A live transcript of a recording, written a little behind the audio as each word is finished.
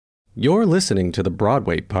You're listening to the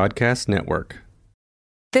Broadway Podcast Network.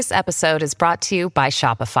 This episode is brought to you by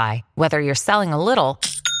Shopify. Whether you're selling a little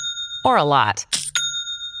or a lot,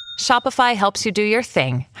 Shopify helps you do your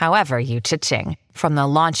thing, however you cha-ching. From the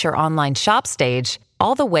launch your online shop stage,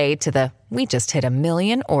 all the way to the we just hit 1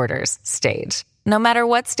 million orders stage. No matter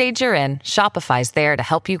what stage you're in, Shopify's there to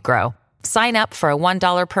help you grow. Sign up for a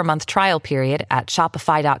 $1 per month trial period at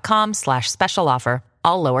shopify.com/special offer,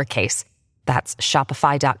 all lowercase. That's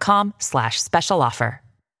shopify.com/special offer.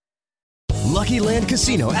 Lucky Land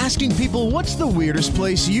Casino, asking people, what's the weirdest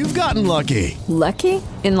place you've gotten lucky? Lucky?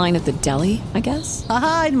 In line at the deli, I guess?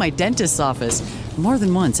 Aha, in my dentist's office. More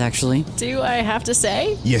than once, actually. Do I have to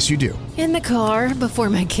say? Yes, you do. In the car before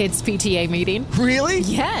my kids' PTA meeting. Really?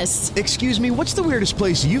 Yes. Excuse me, what's the weirdest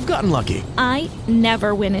place you've gotten lucky? I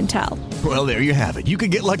never win and tell. Well, there you have it. You can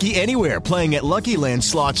get lucky anywhere, playing at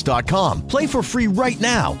LuckyLandSlots.com. Play for free right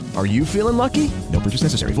now. Are you feeling lucky? No purchase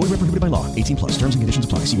necessary. Void where prohibited by law. 18 plus. Terms and conditions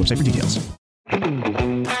apply. See website for details.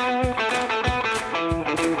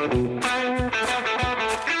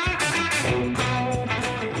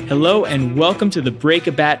 Hello and welcome to the Break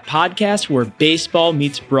a Bat podcast, where baseball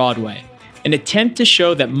meets Broadway. An attempt to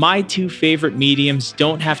show that my two favorite mediums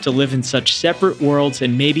don't have to live in such separate worlds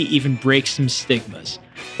and maybe even break some stigmas.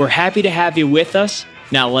 We're happy to have you with us.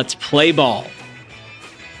 Now let's play ball.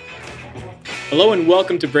 Hello and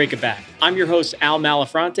welcome to Break a Bat. I'm your host, Al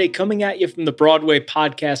Malafronte, coming at you from the Broadway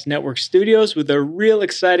Podcast Network studios with a real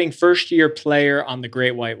exciting first-year player on the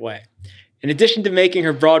Great White Way. In addition to making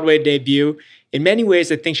her Broadway debut, in many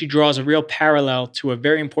ways, I think she draws a real parallel to a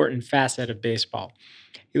very important facet of baseball.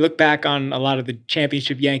 You look back on a lot of the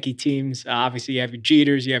championship Yankee teams. Obviously, you have your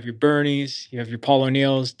Jeters, you have your Bernies, you have your Paul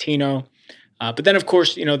O'Neills, Tino. But then, of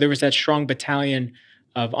course, there was that strong battalion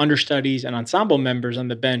of understudies and ensemble members on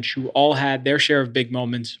the bench who all had their share of big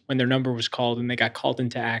moments when their number was called and they got called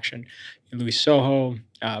into action. Luis Sojo,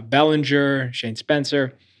 Bellinger, Shane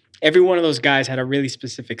Spencer. Every one of those guys had a really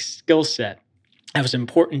specific skill set that was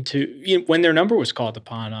important to when their number was called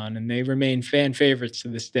upon on, and they remain fan favorites to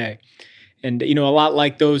this day. And, a lot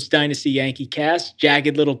like those Dynasty Yankee casts,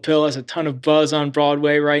 Jagged Little Pill has a ton of buzz on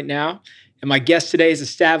Broadway right now. And my guest today is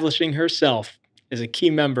establishing herself as a key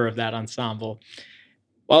member of that ensemble.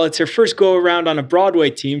 While it's her first go-around on a Broadway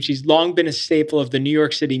team, she's long been a staple of the New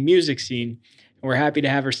York City music scene. And we're happy to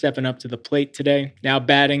have her stepping up to the plate today. Now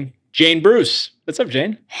batting, Jane Bruce. What's up,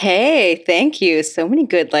 Jane? Hey, thank you. So many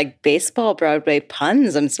good baseball Broadway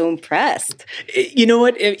puns. I'm so impressed. You know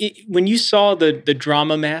what? When you saw the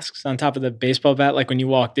drama masks on top of the baseball bat, like when you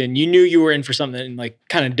walked in, you knew you were in for something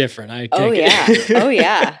kind of different. Oh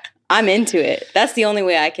yeah. I'm into it. That's the only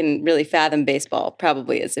way I can really fathom baseball,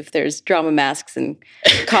 probably, is if there's drama masks and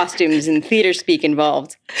costumes and theater speak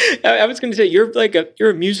involved. I was going to say, you're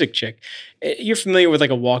a music chick. You're familiar with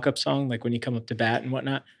a walk-up song, like when you come up to bat and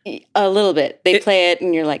whatnot? A little bit. They play it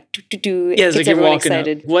and you're like, do-do-do. Yeah, it's gets like you're walking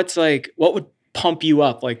excited. Up. What would pump you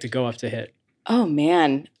up to go up to hit? Oh,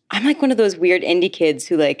 man. I'm like one of those weird indie kids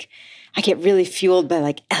who I get really fueled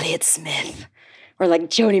by Elliott Smith. Or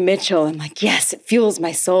Joni Mitchell, I'm like, yes, it fuels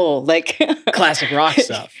my soul. Classic rock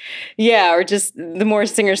stuff. Yeah, or just the more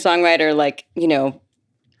singer-songwriter,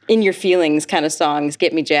 in your feelings kind of songs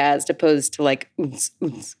get me jazzed, opposed to oons, oons,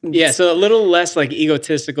 oons. Yeah, so a little less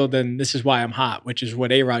egotistical than This Is Why I'm Hot, which is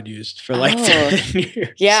what A-Rod used for 10 years.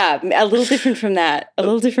 Yeah, a little different from that.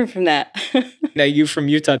 Now, you from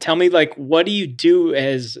Utah, tell me, what do you do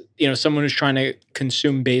as, someone who's trying to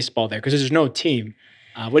consume baseball there? Because there's no team.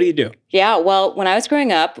 What do you do? Yeah, well, when I was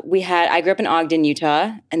growing up, I grew up in Ogden,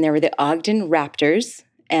 Utah, and there were the Ogden Raptors,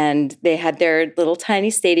 and they had their little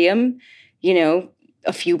tiny stadium,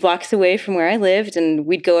 a few blocks away from where I lived, and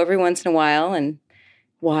we'd go every once in a while and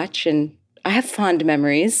watch, and I have fond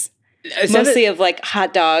memories, mostly of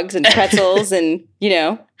hot dogs and pretzels and,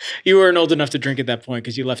 You weren't old enough to drink at that point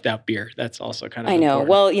because you left out beer. That's also kind of I know. important.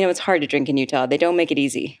 Well, it's hard to drink in Utah. They don't make it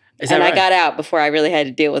easy. Is that and right? I got out before I really had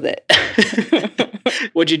to deal with it.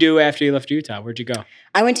 What'd you do after you left Utah? Where'd you go?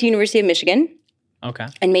 I went to University of Michigan. Okay.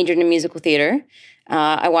 And majored in musical theater.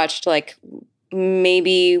 I watched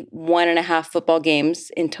maybe 1.5 football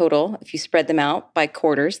games in total, if you spread them out by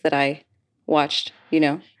quarters that I watched,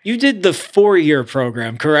 You did the 4-year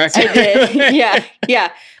program, correct? I did.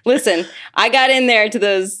 Yeah. Listen, I got in there to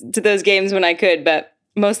those games when I could, but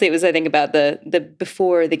mostly it was, I think, about the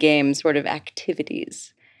before the game sort of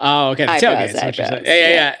activities. Oh, okay. The Eyebrows.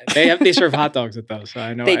 Yeah. They serve hot dogs at those, so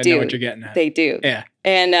I know what you're getting at. They do. Yeah.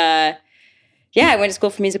 And I went to school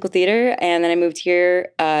for musical theater, and then I moved here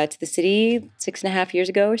to the city 6.5 years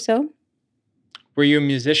ago or so. Were you a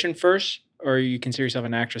musician first, or you consider yourself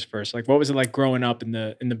an actress first? What was it like growing up in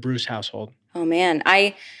the Bruce household? Oh man,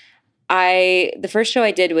 I The first show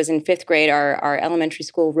I did was in 5th grade. Our elementary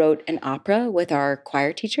school wrote an opera with our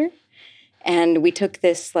choir teacher. And we took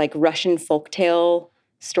this like Russian folktale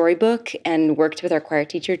storybook and worked with our choir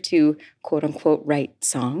teacher to quote unquote write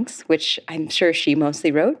songs, which I'm sure she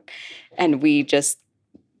mostly wrote. And we just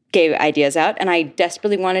gave ideas out. And I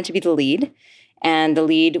desperately wanted to be the lead. And the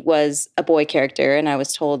lead was a boy character. And I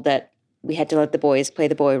was told that we had to let the boys play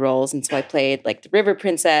the boy roles. And so I played like the River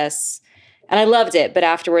Princess. And I loved it. But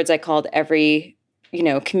afterwards I called every,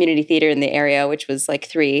 community theater in the area, which was like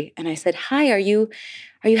 3. And I said, hi, are you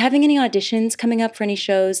having any auditions coming up for any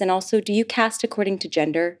shows? And also, do you cast according to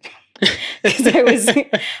gender? Because I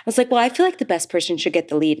was like, well, I feel like the best person should get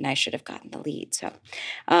the lead, and I should have gotten the lead. So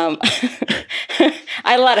I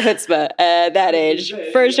had a lot of chutzpah at that age,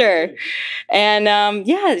 for sure. And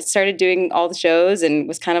I started doing all the shows and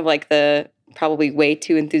was kind of like the probably way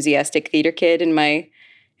too enthusiastic theater kid in my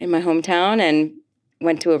hometown, and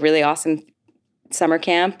went to a really awesome summer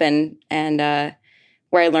camp and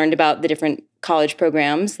where I learned about the different college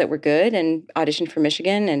programs that were good and auditioned for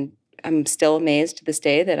Michigan. And I'm still amazed to this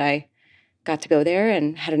day that I got to go there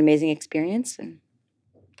and had an amazing experience. And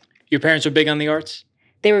Your parents were big on the arts?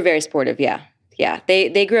 they were very supportive, yeah. Yeah,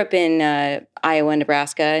 they grew up in Iowa and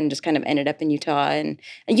Nebraska and just kind of ended up in Utah. And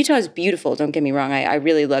Utah is beautiful, don't get me wrong. I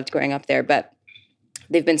really loved growing up there, but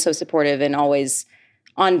they've been so supportive and always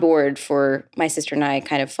on board for my sister and I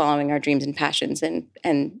kind of following our dreams and passions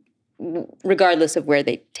and regardless of where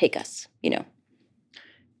they take us,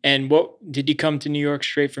 And what did you come to New York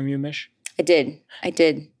straight from UMich? I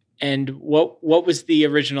did. And what was the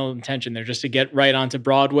original intention there? Just to get right onto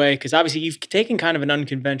Broadway? Because obviously you've taken kind of an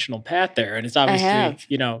unconventional path there, and it's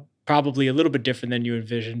obviously probably a little bit different than you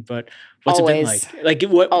envisioned. But what's it been like?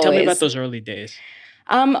 Tell me about those early days.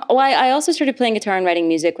 I also started playing guitar and writing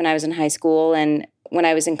music when I was in high school, and when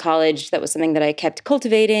I was in college, that was something that I kept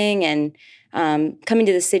cultivating. And coming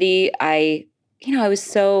to the city, I feel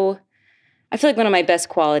like one of my best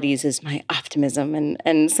qualities is my optimism,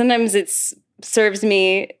 and sometimes it serves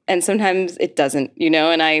me and sometimes it doesn't,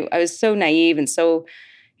 and I was so naive and so,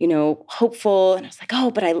 hopeful, and I was like,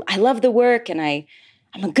 oh, but I love the work, and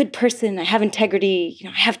I'm a good person, I have integrity,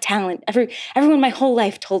 I have talent. Everyone my whole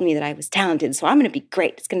life told me that I was talented, so I'm going to be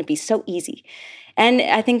great. It's going to be so easy. And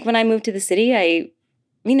I think when I moved to the city,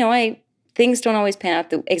 things don't always pan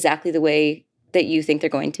out exactly the way that you think they're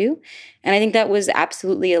going to. And I think that was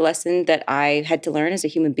absolutely a lesson that I had to learn as a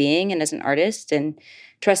human being and as an artist, and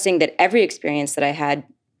trusting that every experience that I had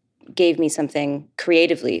gave me something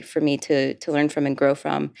creatively for me to learn from and grow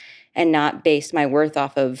from, and not base my worth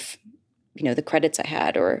off of, the credits I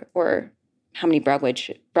had or how many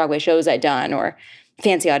Broadway shows I'd done or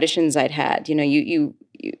fancy auditions I'd had. You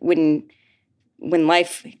when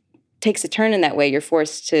life takes a turn in that way, you're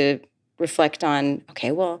forced to reflect on,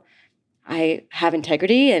 okay, well, I have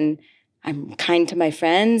integrity and I'm kind to my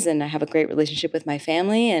friends and I have a great relationship with my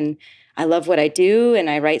family and I love what I do and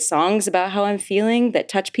I write songs about how I'm feeling that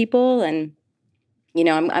touch people. And,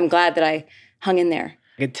 I'm glad that I hung in there.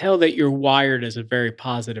 I can tell that you're wired as a very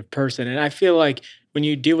positive person. And I feel like when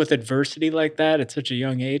you deal with adversity like that at such a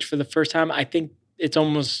young age for the first time, I think it's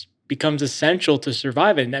almost becomes essential to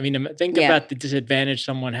survive it. And I mean, think about the disadvantage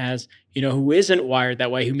someone has, who isn't wired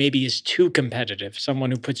that way, who maybe is too competitive,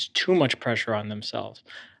 someone who puts too much pressure on themselves.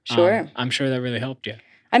 Sure. I'm sure that really helped you.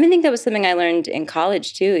 I think that was something I learned in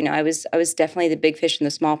college too. I was definitely the big fish in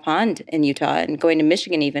the small pond in Utah, and going to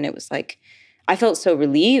Michigan even, it was like, I felt so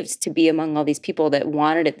relieved to be among all these people that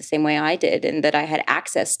wanted it the same way I did and that I had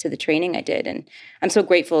access to the training I did. And I'm so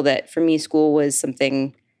grateful that for me, school was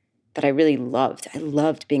something that I really loved. I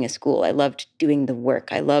loved being at school. I loved doing the work.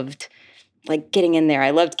 I loved getting in there.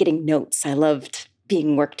 I loved getting notes. I loved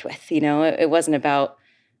being worked with. It wasn't about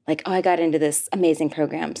I got into this amazing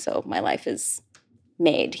program, so my life is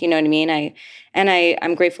made. You know what I mean?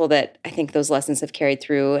 I'm grateful that I think those lessons have carried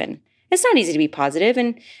through, and it's not easy to be positive.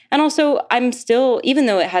 And also I'm still, even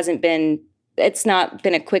though it's not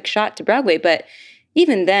been a quick shot to Broadway, but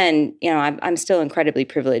even then, I'm still incredibly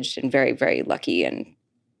privileged and very, very lucky, and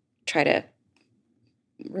try to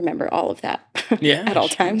remember all of that at all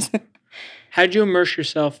times. How did you immerse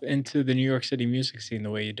yourself into the New York City music scene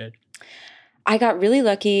the way you did? I got really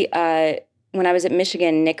lucky when I was at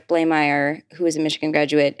Michigan. Nick Blameyer, who is a Michigan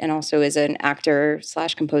graduate and also is an actor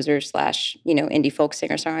 / composer / indie folk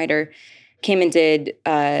singer-songwriter, came and did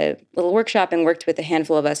a little workshop and worked with a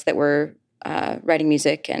handful of us that were writing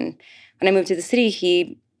music. And when I moved to the city,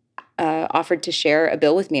 he offered to share a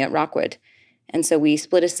bill with me at Rockwood. And so we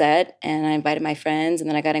split a set, and I invited my friends, and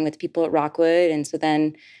then I got in with people at Rockwood. And so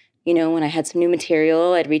then when I had some new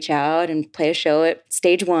material, I'd reach out and play a show at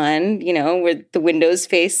Stage 1, where the windows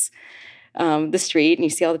face the street and you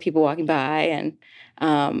see all the people walking by. And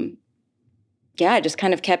I just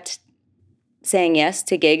kind of kept saying yes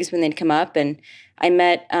to gigs when they'd come up. And I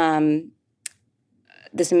met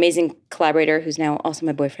this amazing collaborator who's now also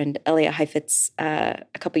my boyfriend, Elliot Heifetz, a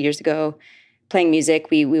couple years ago, playing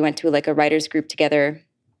music. We went to like a writers group together,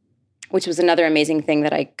 which was another amazing thing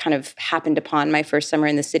that I kind of happened upon my first summer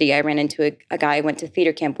in the city. I ran into a guy I went to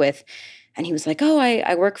theater camp with, and he was like, oh,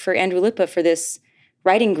 I work for Andrew Lippa for this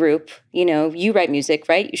writing group. You write music,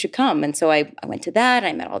 right? You should come. And so I went to that.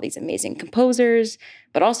 I met all these amazing composers,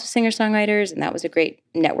 but also singer-songwriters, and that was a great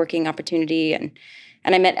networking opportunity. And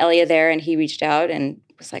I met Elia there, and he reached out and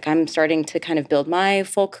was like, I'm starting to kind of build my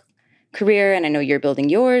folk career, and I know you're building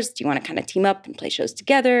yours. Do you want to kind of team up and play shows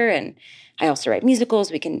together? And I also write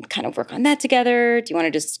musicals. We can kind of work on that together. Do you want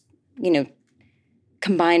to just,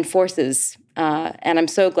 combine forces? And I'm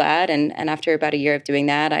so glad. And after about a year of doing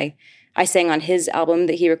that, I sang on his album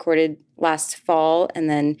that he recorded last fall, and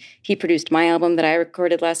then he produced my album that I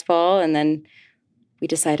recorded last fall, and then we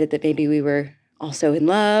decided that maybe we were also in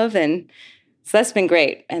love, and so that's been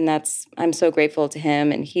great. And I'm so grateful to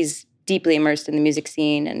him, and he's deeply immersed in the music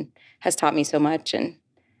scene and has taught me so much. And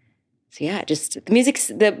so just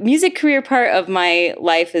the music career part of my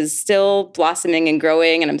life is still blossoming and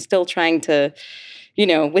growing, and I'm still trying to,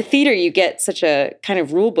 with theater, you get such a kind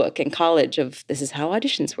of rule book in college of this is how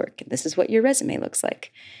auditions work, and this is what your resume looks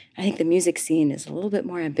like. I think the music scene is a little bit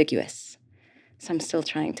more ambiguous. So I'm still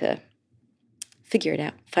trying to figure it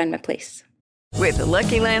out, find my place. With the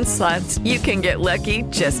Lucky Land Slots, you can get lucky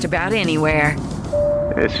just about anywhere.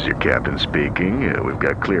 This is your captain speaking. We've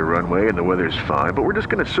got clear runway and the weather's fine, but we're just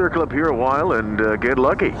going to circle up here a while and get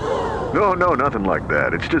lucky. No, nothing like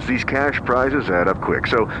that. It's just these cash prizes add up quick.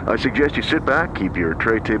 So I suggest you sit back, keep your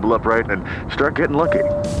tray table upright, and start getting lucky.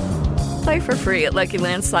 Play for free at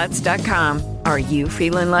LuckyLandSlots.com. Are you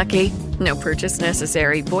feeling lucky? No purchase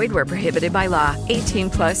necessary. Void where prohibited by law.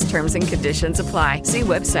 18+ terms and conditions apply. See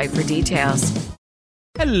website for details.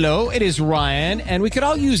 Hello, it is Ryan, and we could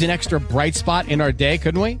all use an extra bright spot in our day,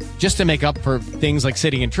 couldn't we? Just to make up for things like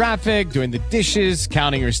sitting in traffic, doing the dishes,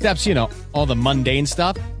 counting your steps, all the mundane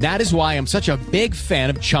stuff. That is why I'm such a big fan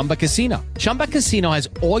of Chumba Casino. Chumba Casino has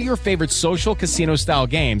all your favorite social casino-style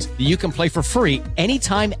games that you can play for free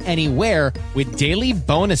anytime, anywhere with daily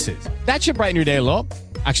bonuses. That should brighten your day a little.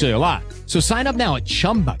 Actually, a lot. So sign up now at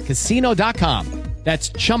ChumbaCasino.com.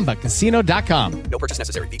 That's ChumbaCasino.com. No purchase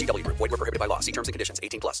necessary. VGW Group. Void where prohibited by law. See terms and conditions.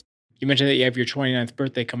 18+. You mentioned that you have your 29th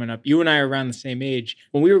birthday coming up. You and I are around the same age.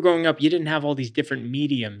 When we were growing up, you didn't have all these different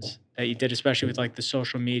mediums that you did, especially with like the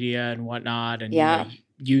social media and whatnot, and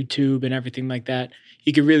YouTube and everything like that.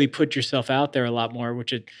 You could really put yourself out there a lot more,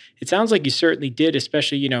 which it sounds like you certainly did,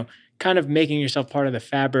 especially, kind of making yourself part of the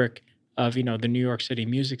fabric of, the New York City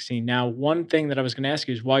music scene. Now, one thing that I was going to ask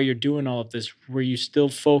you is, while you're doing all of this, were you still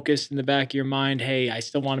focused in the back of your mind, hey, I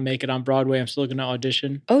still want to make it on Broadway, I'm still going to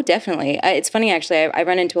audition? Oh, definitely. It's funny, actually. I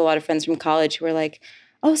run into a lot of friends from college who are like,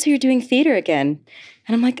 oh, so you're doing theater again?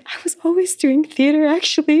 And I'm like, I was always doing theater,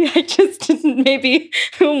 actually. I just didn't maybe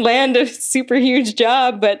land a super huge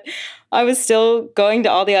job, but I was still going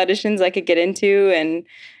to all the auditions I could get into, and,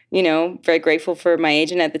 very grateful for my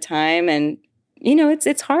agent at the time. And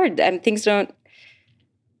it's hard. I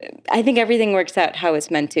think everything works out how it's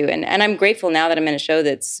meant to. And I'm grateful now that I'm in a show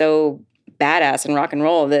that's so badass and rock and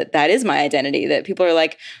roll that is my identity, that people are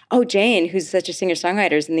like, oh, Jane, who's such a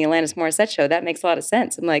singer-songwriter, is in the Alanis Morissette show. That makes a lot of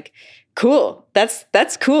sense. I'm like, cool. That's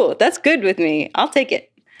cool. That's good with me. I'll take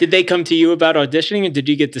it. Did they come to you about auditioning, or did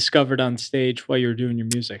you get discovered on stage while you were doing your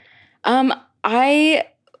music? I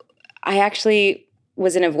actually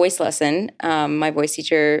was in a voice lesson. My voice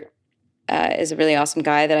teacher is a really awesome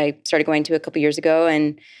guy that I started going to a couple years ago,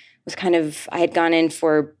 and I had gone in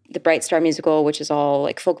for the Bright Star musical, which is all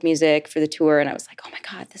like folk music for the tour. And I was like, oh my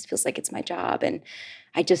God, this feels like it's my job. And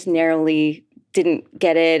I just narrowly didn't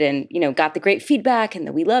get it, and, got the great feedback and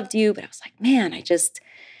that we loved you. But I was like, man, it's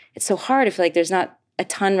so hard. I feel like there's not a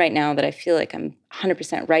ton right now that I feel like I'm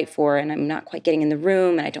 100% right for, and I'm not quite getting in the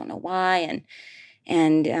room, and I don't know why.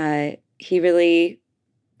 And he really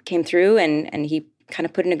came through, and he kind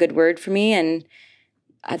of put in a good word for me, and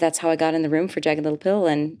that's how I got in the room for Jagged Little Pill,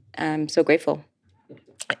 and I'm so grateful.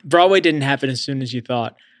 Broadway didn't happen as soon as you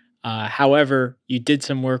thought. However, you did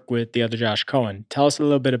some work with the other Josh Cohen. Tell us a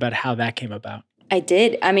little bit about how that came about. I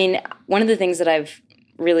did. I mean, one of the things that I've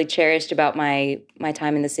really cherished about my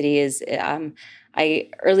time in the city is I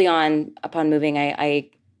early on, upon moving, I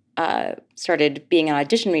started being an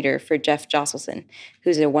audition reader for Jeff Josselson,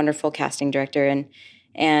 who's a wonderful casting director,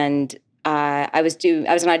 and I was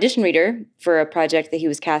an audition reader for a project that he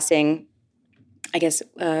was casting, I guess,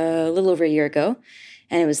 a little over a year ago.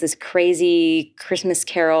 And it was this crazy Christmas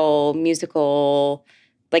Carol musical,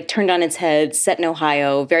 like turned on its head, set in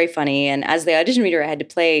Ohio, very funny. And as the audition reader, I had to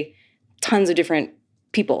play tons of different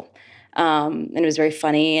people. And it was very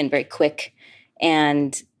funny and very quick.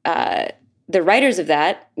 And the writers of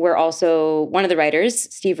that were also, one of the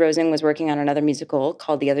writers, Steve Rosen, was working on another musical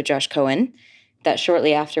called The Other Josh Cohen that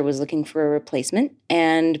shortly after was looking for a replacement.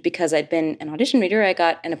 And because I'd been an audition reader, I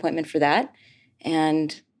got an appointment for that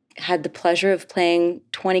and had the pleasure of playing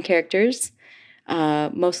 20 characters,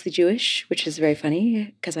 mostly Jewish, which is very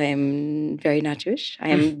funny because I am very not Jewish. I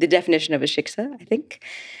am the definition of a shiksa, I think.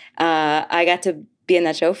 I got to be in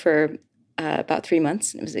that show for about 3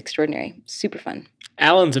 months. It was extraordinary, super fun.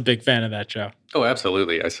 Alan's a big fan of that show. Oh,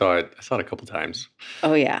 absolutely. I saw it a couple times.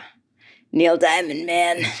 Oh, yeah. Neil Diamond,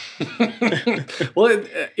 man. Well,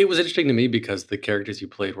 it was interesting to me because the characters you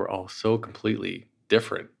played were all so completely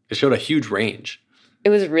different. It showed a huge range. It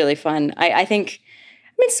was really fun. I think,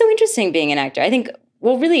 it's so interesting being an actor. I think,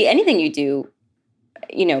 well, really anything you do,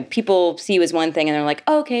 people see you as one thing and they're like,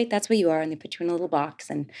 oh, okay, that's what you are. And they put you in a little box.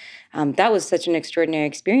 And that was such an extraordinary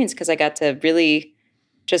experience because I got to really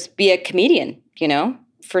just be a comedian,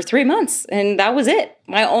 for 3 months. And that was it.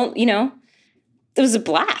 My own, it was a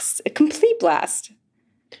blast, a complete blast.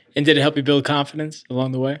 And did it help you build confidence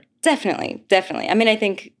along the way? Definitely. I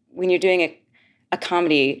think when you're doing a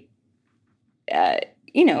comedy,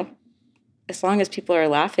 as long as people are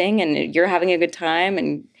laughing and you're having a good time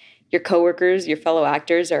and your coworkers, your fellow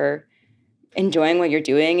actors are enjoying what you're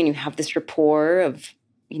doing and you have this rapport of,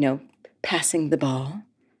 passing the ball,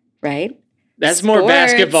 right? That's Sports. More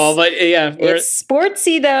basketball, but yeah. It's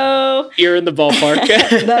sportsy, though. You're in the ballpark.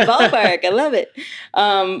 The ballpark. I love it.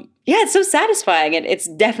 It's so satisfying. It's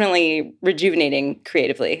definitely rejuvenating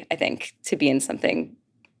creatively, I think, to be in something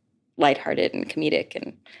lighthearted and comedic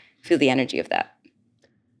and feel the energy of that.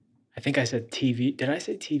 I think I said TV. Did I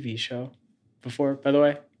say TV show before, by the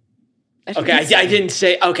way? Okay, I didn't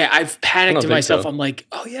say. Okay, I've panicked to myself. So. I'm like,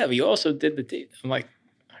 oh, yeah, but you also did the TV. I'm like,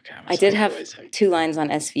 okay. I did have 2 lines on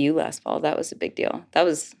SVU last fall. That was a big deal.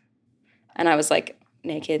 And I was like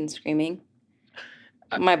naked and screaming.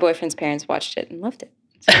 My boyfriend's parents watched it and loved it.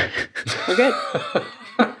 So we're good.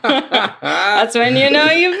 That's when you know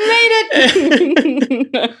you've made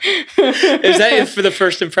it. Is that it for the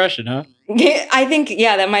first impression, huh? I think,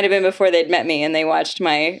 that might have been before they'd met me and they watched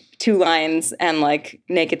my 2 lines and like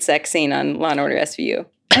naked sex scene on Law & Order SVU.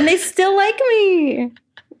 And they still like me.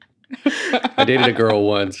 I dated a girl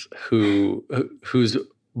once whose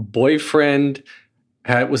boyfriend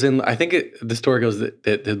was in, I think the story goes that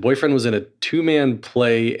the boyfriend was in a 2-man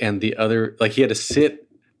play and the other, like he had to sit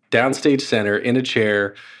downstage center in a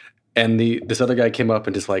chair and this other guy came up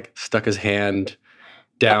and just like stuck his hand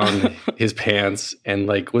down his pants and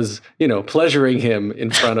like was, pleasuring him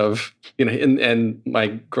in front of, and my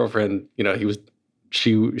girlfriend,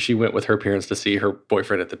 she went with her parents to see her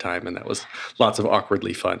boyfriend at the time and that was lots of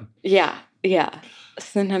awkwardly fun. Yeah.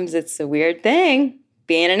 Sometimes it's a weird thing.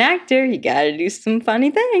 Being an actor, you got to do some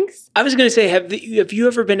funny things. I was going to say, have you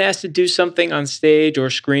ever been asked to do something on stage or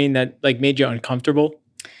screen that like made you uncomfortable?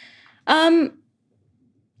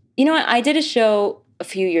 I did a show a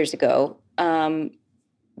few years ago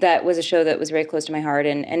that was a show that was very close to my heart.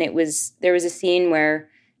 And there was a scene where it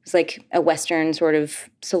was like a Western sort of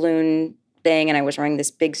saloon thing. And I was wearing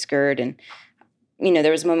this big skirt. And,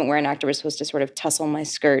 there was a moment where an actor was supposed to sort of tussle my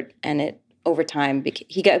skirt. And it, over time,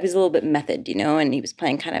 he was a little bit method, and he was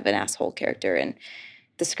playing kind of an asshole character. And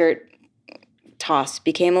the skirt toss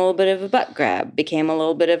became a little bit of a butt grab, became a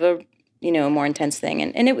little bit of a, more intense thing.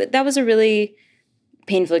 And that was a really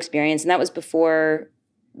painful experience. And that was before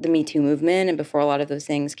the Me Too movement and before a lot of those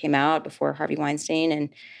things came out, before Harvey Weinstein.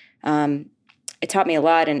 And it taught me a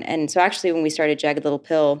lot. And so actually when we started Jagged Little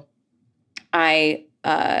Pill, I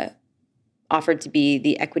offered to be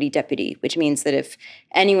the equity deputy, which means that if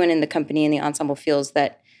anyone in the company in the ensemble feels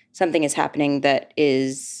that something is happening that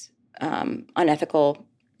is unethical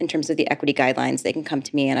in terms of the equity guidelines, they can come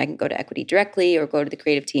to me and I can go to equity directly or go to the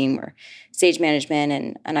creative team or stage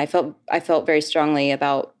management. And I felt very strongly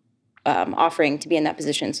about offering to be in that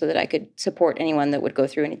position so that I could support anyone that would go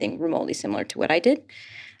through anything remotely similar to what I did.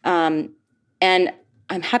 And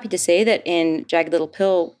I'm happy to say that in Jagged Little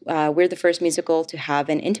Pill, we're the first musical to have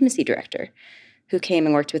an intimacy director who came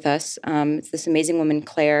and worked with us. It's this amazing woman,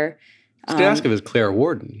 Claire. I was going to ask if it's Claire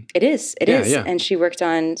Warden. It is. It is. Yeah. And she worked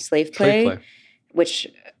on Slave Play, which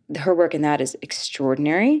her work in that is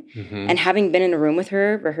extraordinary. Mm-hmm. And having been in a room with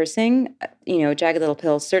her rehearsing, Jagged Little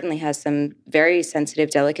Pill certainly has some very sensitive,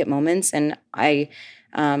 delicate moments. And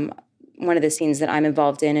one of the scenes that I'm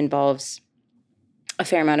involved in involves a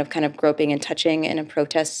fair amount of kind of groping and touching in a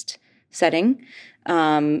protest setting.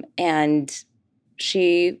 And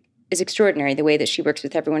she is extraordinary, the way that she works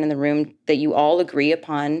with everyone in the room, that you all agree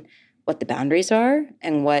upon what the boundaries are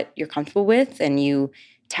and what you're comfortable with, and you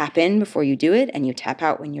tap in before you do it and you tap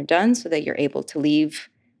out when you're done so that you're able to leave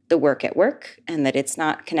the work at work and that it's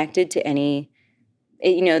not connected to any,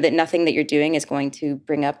 that nothing that you're doing is going to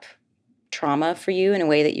bring up trauma for you in a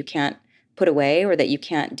way that you can't put away or that you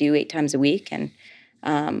can't do 8 times a week. And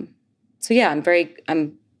it's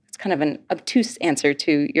kind of an obtuse answer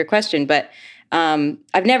to your question, but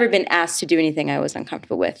I've never been asked to do anything I was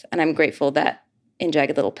uncomfortable with. And I'm grateful that in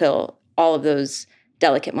Jagged Little Pill, all of those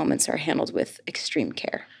delicate moments are handled with extreme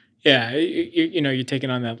care. Yeah, you're taking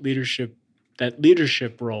on that leadership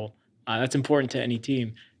role. That's important to any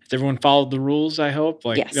team. Has everyone followed the rules, I hope?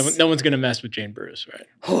 Yes. No one's going to mess with Jane Bruce, right?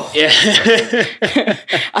 Oh. Yeah.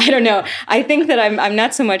 I don't know. I think that I'm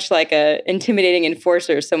not so much like a intimidating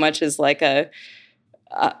enforcer so much as like I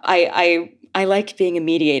like being a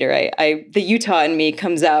mediator. The Utah in me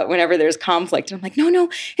comes out whenever there's conflict. And I'm like, no,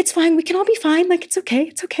 it's fine. We can all be fine. Like, it's okay.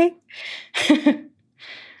 It's okay.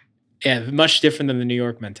 Yeah, much different than the New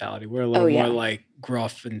York mentality. We're a little more like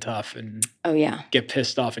gruff and tough and get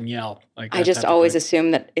pissed off and yell. Like I just always assume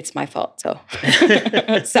that it's my fault. So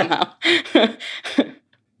somehow.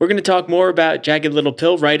 We're going to talk more about Jagged Little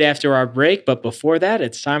Pill right after our break. But before that,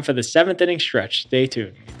 it's time for the 7th inning stretch. Stay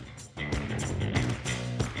tuned.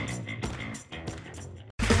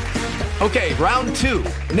 Okay, round 2.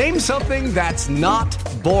 Name something that's not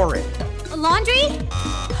boring. A laundry?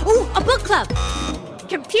 Ooh, a book club.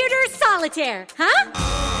 Computer solitaire, huh?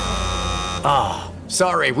 Ah,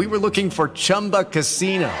 sorry, we were looking for Chumba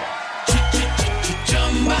Casino.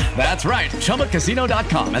 That's right,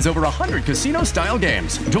 ChumbaCasino.com has over 100 casino-style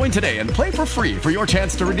games. Join today and play for free for your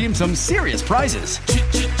chance to redeem some serious prizes.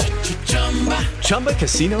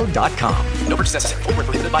 ChumbaCasino.com. No purchase necessary. Void where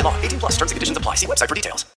prohibited by law. 18 plus. Terms and conditions apply. See website for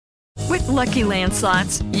details. With Lucky Land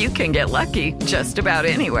Slots, you can get lucky just about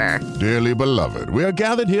anywhere. Dearly beloved, we are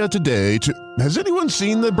gathered here today to... Has anyone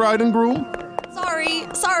seen the bride and groom?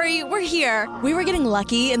 Sorry, we're here. We were getting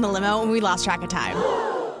lucky in the limo and we lost track of time.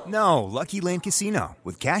 No, Lucky Land Casino,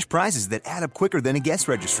 with cash prizes that add up quicker than a guest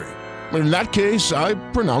registry. In that case, I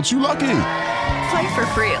pronounce you lucky. Play for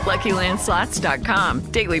free at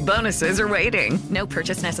LuckyLandSlots.com. Daily bonuses are waiting. No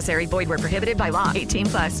purchase necessary. Void where prohibited by law. 18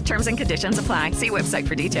 plus. Terms and conditions apply. See website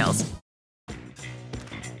for details.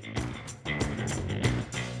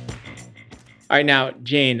 All right, now,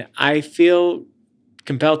 Jane, I feel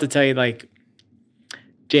compelled to tell you,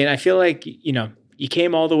 Jane, I feel like, you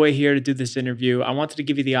came all the way here to do this interview. I wanted to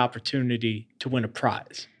give you the opportunity to win a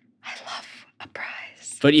prize. I love a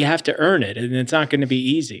prize. But you have to earn it, and it's not going to be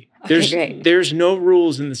easy. Great. There's no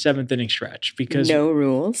rules in the 7th inning stretch because no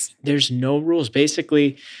rules. There's no rules.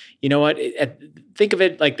 Basically, you know what? Think of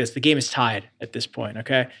it like this: the game is tied at this point.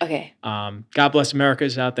 Okay. Okay. God Bless America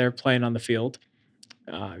is out there playing on the field.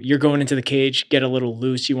 You're going into the cage, get a little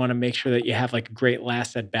loose. You want to make sure that you have a great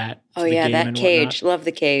last at bat. Oh yeah, that cage. Love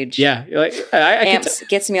the cage. Yeah, amps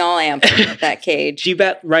gets me all amped. That cage. Do you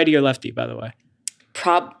bat righty or lefty, by the way?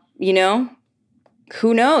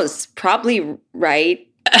 Who knows? Probably right.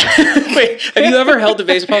 Wait, have you ever held a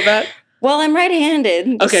baseball bat? Well, I'm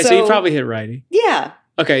right-handed. Okay, so you probably hit righty. Yeah.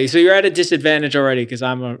 Okay, so you're at a disadvantage already because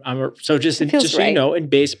just so you know, in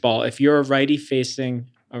baseball, if you're a righty facing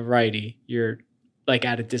a righty, you're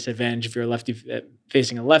at a disadvantage. If you're a lefty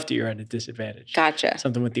facing a lefty, you're at a disadvantage. Gotcha.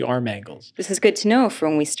 Something with the arm angles. This is good to know for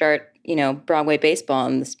when we start, Broadway baseball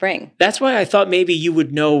in the spring. That's why I thought maybe you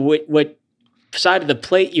would know what side of the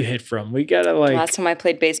plate you hit from. We gotta Last time I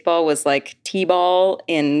played baseball was T-ball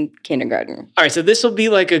in kindergarten. All right, so this will be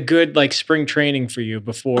a good spring training for you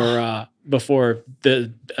before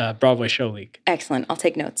the Broadway Show League. Excellent. I'll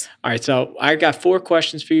take notes. All right, so I got 4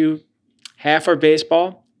 questions for you. Half are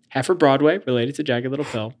baseball, half are Broadway, related to Jagged Little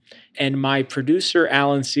Pill. And my producer,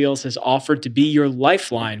 Alan Seals, has offered to be your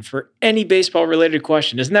lifeline for any baseball-related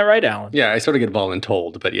question. Isn't that right, Alan? Yeah, I sort of get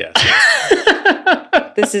voluntold, but yes.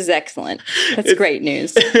 This is excellent. That's great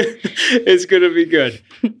news. It's going to be good.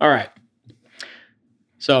 All right.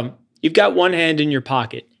 So you've got one hand in your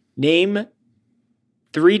pocket. Name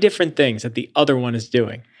 3 different things that the other one is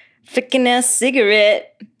doing. Flicking a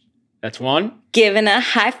cigarette. That's one. Giving a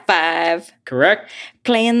high five. Correct.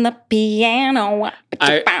 Playing the piano.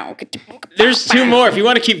 There's 2 more. If you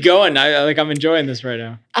want to keep going, I'm enjoying this right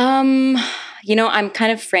now. I'm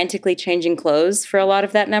kind of frantically changing clothes for a lot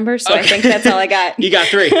of that number, so I think that's all I got. You got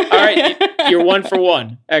 3. All right. You're 1 for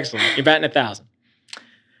 1. Excellent. You're batting 1,000.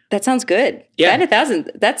 That sounds good. Yeah.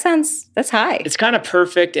 9,000. That's high. It's kind of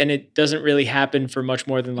perfect, and it doesn't really happen for much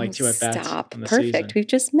more than like 2 at-bats. Stop. in the Perfect. season. We've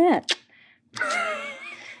just met.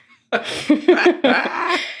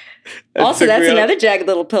 Also, that's another Jagged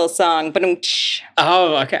Little Pill song. But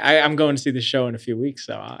Oh, okay. I'm going to see the show in a few weeks,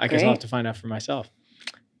 so I guess I'll have to find out for myself.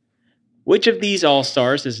 Which of these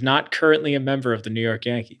All-Stars is not currently a member of the New York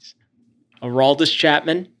Yankees? Aroldis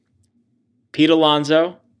Chapman, Pete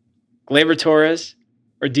Alonso, Gleyber Torres,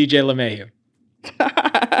 or DJ LeMahieu?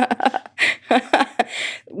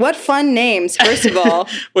 What fun names, first of all.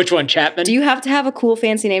 Which one, Chapman? Do you have to have a cool,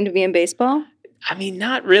 fancy name to be in baseball? I mean,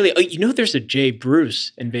 not really. Oh, you know, there's a Jay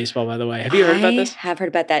Bruce in baseball, by the way. Have you heard about this? I have heard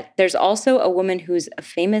about that. There's also a woman who's a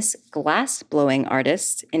famous glass blowing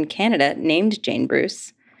artist in Canada named Jane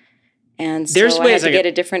Bruce. And so I had to get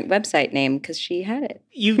a different website name because she had it.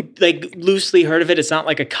 You like loosely heard of it. It's not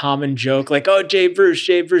like a common joke like, oh, Jay Bruce.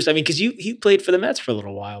 I mean, because he played for the Mets for a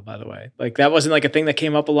little while, by the way. Like that wasn't like a thing that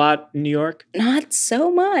came up a lot in New York? Not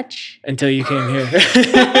so much. Until you came here.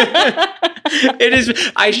 It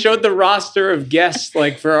is. I showed the roster of guests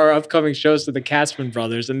like for our upcoming shows to the Katzman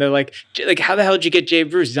brothers, and they're like, how the hell did you get Jay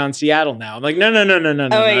Bruce? He's on Seattle now. I'm like, no.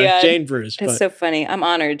 God. Jane Bruce. That's so funny. I'm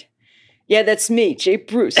honored. Yeah, that's me, Jay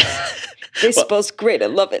Bruce. Baseball's great. I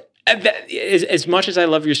love it. As much as I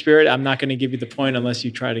love your spirit, I'm not going to give you the point unless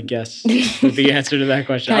you try to guess the answer to that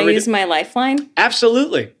question. Can I use my lifeline?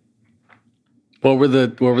 Absolutely. What were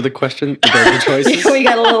the question? The choices? We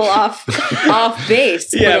got a little off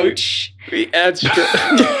base. Yeah, that's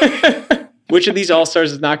true. Which of these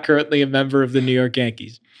All-Stars is not currently a member of the New York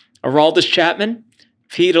Yankees? Aroldis Chapman,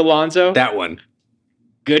 Pete Alonso. That one.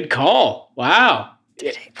 Good call. Wow.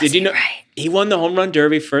 Did you know he won the home run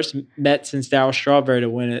derby, first Met since Darryl Strawberry to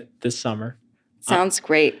win it this summer? Sounds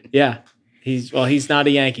great. Yeah. He's not a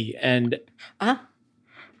Yankee. And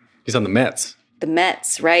he's on the Mets. The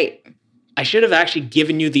Mets, right. I should have actually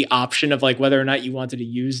given you the option of like whether or not you wanted to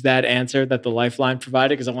use that answer that the lifeline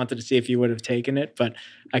provided, because I wanted to see if you would have taken it, but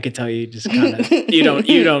I could tell you just kind of you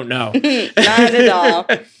don't know. Not at all.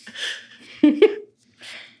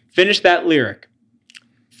 Finish that lyric.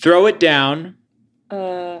 Throw it down.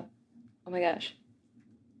 Oh my gosh.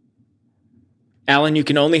 Alan, you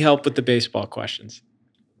can only help with the baseball questions.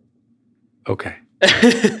 Okay.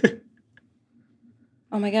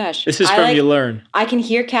 Oh my gosh. This is from You Learn. I can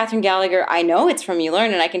hear Catherine Gallagher. I know it's from You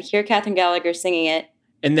Learn, and I can hear Catherine Gallagher singing it.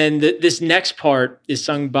 And then this next part is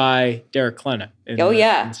sung by Derek Klena in the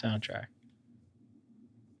soundtrack.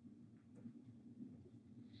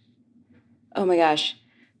 Oh my gosh.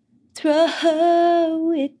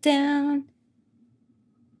 Throw it down.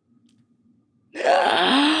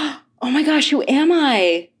 Oh my gosh, who am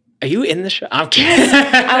I? Are you in the show? I'm kidding.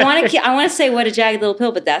 I want to say What a Jagged Little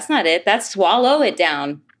Pill, but that's not it. That's Swallow It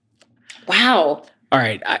Down. Wow. All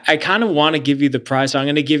right, I kind of want to give you the prize, so I'm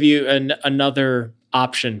going to give you another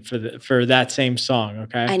option for that same song.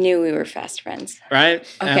 Okay. I knew we were fast friends. Right?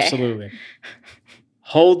 Okay. Absolutely.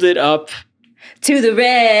 Hold it up to the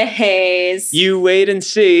rays. You wait and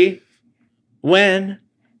see when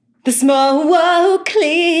the smoke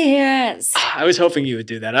clears. I was hoping you would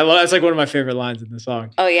do that. That's like one of my favorite lines in the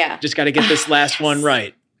song. Oh, yeah. Just got to get this last one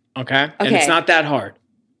right. Okay? And it's not that hard.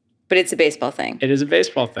 But it's a baseball thing. It is a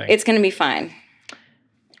baseball thing. It's going to be fine.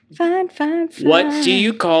 Fine. What do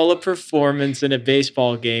you call a performance in a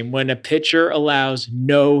baseball game when a pitcher allows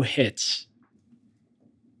no hits?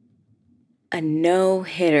 A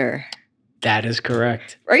no-hitter. That is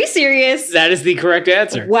correct. Are you serious? That is the correct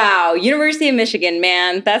answer. Wow. University of Michigan,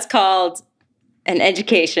 man. That's called an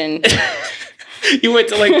education. You went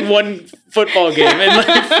to like one football game in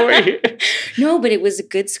like 4 years. No, but it was a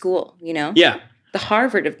good school, you know? Yeah. The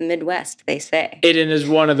Harvard of the Midwest, they say. It is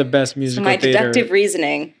one of the best musical theater. My deductive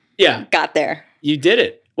reasoning got there. You did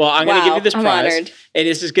it. Well, I'm going to give you this prize. I'm honored. And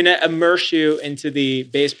this is going to immerse you into the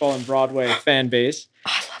baseball and Broadway fan base.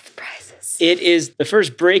 Oh, I love prizes. It is the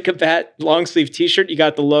first Break a Bat long sleeve t-shirt. You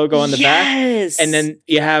got the logo on the back. And then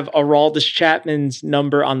you have Aroldis Chapman's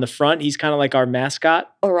number on the front. He's kind of like our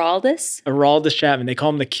mascot. Aroldis Chapman. They call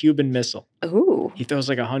him the Cuban Missile. Ooh. He throws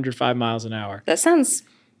like 105 miles an hour. That sounds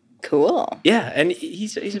cool. Yeah, and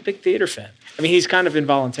he's a big theater fan. I mean, he's kind of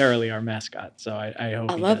involuntarily our mascot, so I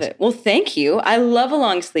hope I love it. Well, thank you. I love a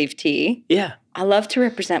long sleeve tee. Yeah. I love to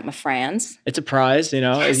represent my friends. It's a prize, you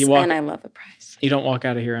know. Yes, as you walk, and I love a prize. You don't walk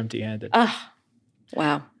out of here empty-handed. Oh,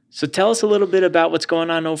 wow. So tell us a little bit about what's going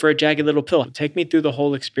on over at Jagged Little Pill. Take me through the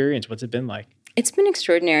whole experience. What's it been like? It's been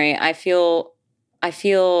extraordinary. I feel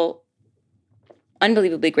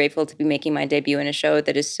unbelievably grateful to be making my debut in a show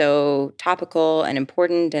that is so topical and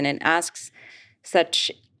important, and it asks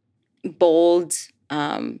such bold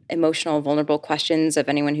emotional, vulnerable questions of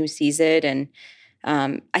anyone who sees it. And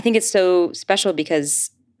I think it's so special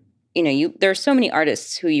because, there are so many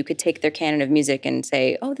artists who you could take their canon of music and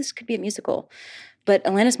say, oh, this could be a musical. But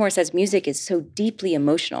Alanis Morissette's music is so deeply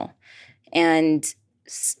emotional. And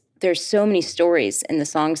there's so many stories in the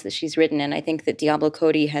songs that she's written. And I think that Diablo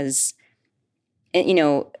Cody has,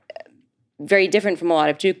 very different from a lot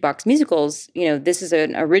of jukebox musicals, this is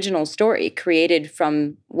an original story created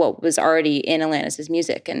from what was already in Alanis's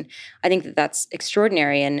music. And I think that that's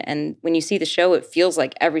extraordinary. And when you see the show, it feels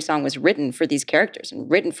like every song was written for these characters and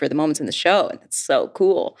written for the moments in the show. And it's so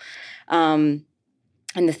cool. And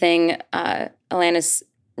the thing Alanis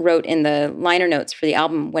wrote in the liner notes for the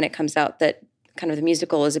album when it comes out that kind of the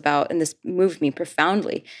musical is about, and this moved me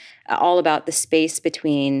profoundly, all about the space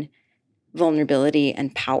between vulnerability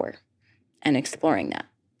and power. And exploring that.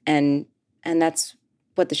 And that's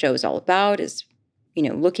what the show is all about, is,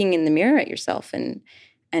 looking in the mirror at yourself and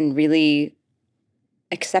really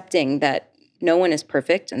accepting that no one is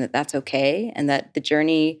perfect and that that's okay. And that the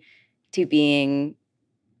journey to being,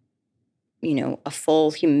 a full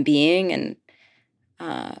human being and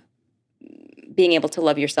being able to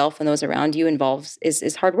love yourself and those around you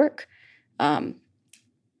is hard work. And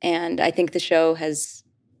I think the show has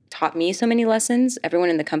taught me so many lessons. Everyone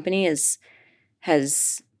in the company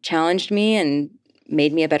has challenged me and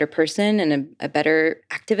made me a better person and a better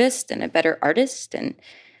activist and a better artist. And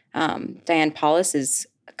Diane Paulus is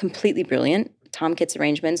completely brilliant. Tom Kitt's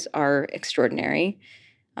arrangements are extraordinary.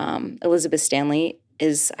 Elizabeth Stanley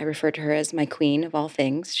I refer to her as my queen of all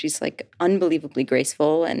things. She's like unbelievably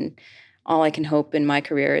graceful, and all I can hope in my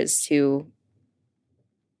career is to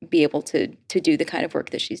be able to do the kind of work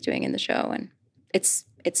that she's doing in the show. And it's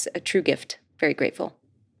a true gift. Very grateful.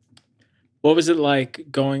 What was it like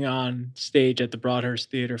going on stage at the Broadhurst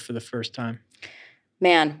Theater for the first time?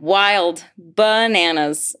 Man, wild,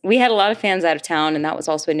 bananas. We had a lot of fans out of town, and that was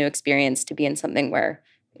also a new experience to be in something where,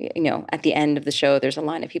 at the end of the show, there's a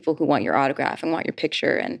line of people who want your autograph and want your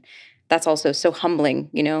picture, and that's also so humbling,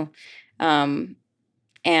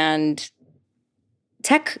 and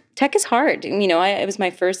tech is hard. It was my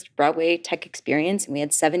first Broadway tech experience, and we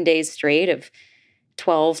had 7 days straight of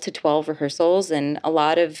 12 to 12 rehearsals and a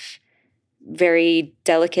lot of very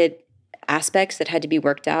delicate aspects that had to be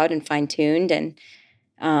worked out and fine-tuned. And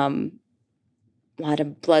a lot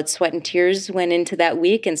of blood, sweat, and tears went into that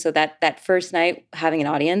week. And so that first night, having an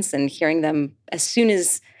audience and hearing them, as soon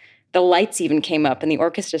as the lights even came up and the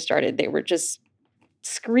orchestra started, they were just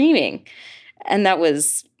screaming. And that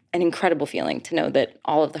was an incredible feeling to know that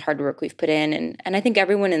all of the hard work we've put in. And I think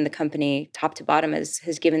everyone in the company, top to bottom,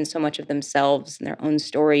 has given so much of themselves and their own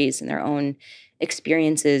stories and their own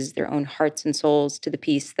experiences, their own hearts and souls to the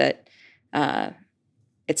piece that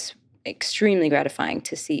it's extremely gratifying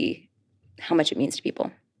to see how much it means to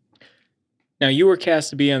people. Now, you were cast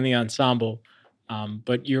to be on the ensemble,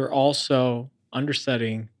 but you're also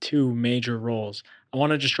understudying two major roles. I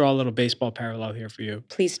want to just draw a little baseball parallel here for you.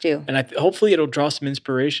 Please do. And hopefully it'll draw some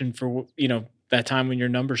inspiration for, that time when your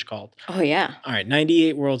number's called. Oh, yeah. All right,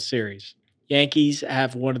 98 World Series. Yankees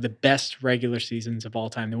have one of the best regular seasons of all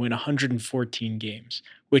time. They win 114 games,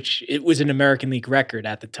 which it was an American League record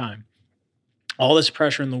at the time. All this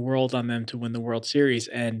pressure in the world on them to win the World Series.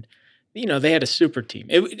 And, they had a super team.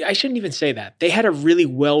 I shouldn't even say that. They had a really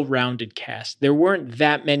well-rounded cast. There weren't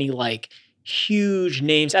that many, huge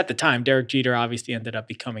names at the time. Derek Jeter obviously ended up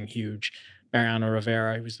becoming huge. Mariano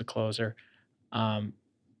Rivera, he was the closer.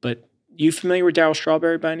 But you familiar with Darryl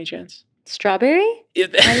Strawberry by any chance? Strawberry?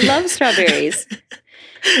 I love strawberries.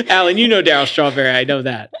 Alan, you know Darryl Strawberry. I know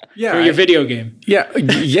that. Yeah. From your video game. Yeah.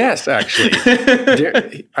 Yes, actually.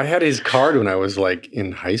 I had his card when I was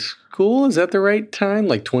in high school. Is that the right time?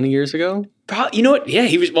 20 years ago? You know what? Yeah,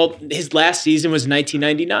 his last season was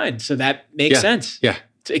 1999. So that makes sense. Yeah.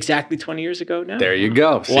 It's exactly 20 years ago now. There you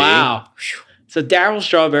go. See? Wow. So Darryl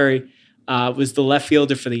Strawberry was the left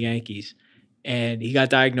fielder for the Yankees. And he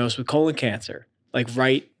got diagnosed with colon cancer,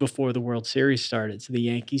 right before the World Series started. So the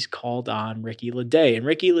Yankees called on Ricky Leday. And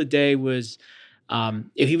Ricky Leday was,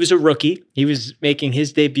 he was a rookie. He was making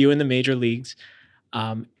his debut in the major leagues.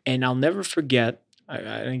 And I'll never forget,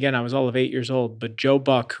 I was all of 8 years old, but Joe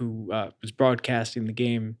Buck, who was broadcasting the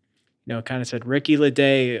game, kind of said, Ricky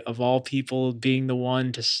Leday, of all people, being the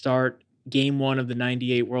one to start game one of the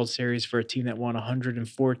 98 World Series for a team that won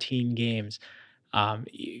 114 games.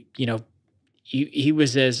 He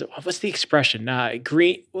was as, what's the expression?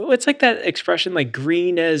 Green. What's that expression?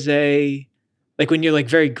 Green as a, when you're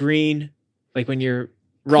very green, when you're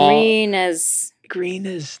raw. Green as green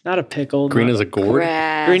is not a pickle. Green is a gourd?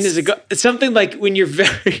 Grass. Green is it's something like when you're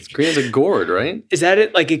very... Green is a gourd, right? Is that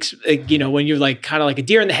it? Like, when you're like kind of like a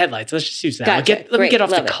deer in the headlights. Let's just use that. Gotcha. Let me get off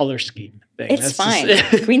the Love it. color scheme thing. It's fine.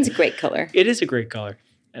 Green's a great color. It is a great color.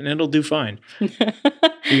 And it'll do fine.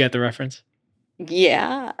 You got the reference?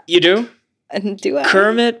 Yeah. You do? Do I?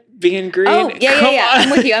 Kermit being green? Oh, yeah.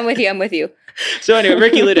 I'm with you. So anyway,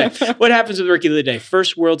 Ricky Leday. What happens with Ricky Leday?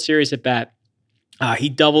 First World Series at bat. He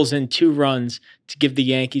doubles in 2 runs to give the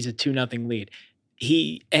Yankees a 2-0 lead.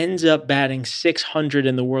 He ends up batting .600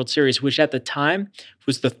 in the World Series, which at the time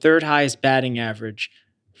was the 3rd highest batting average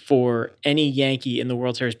for any Yankee in the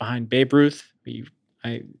World Series behind Babe Ruth.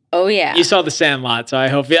 Oh, yeah. You saw The Sandlot, so I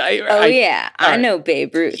hope... I know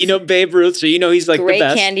Babe Ruth. You know Babe Ruth, so you know he's like Great the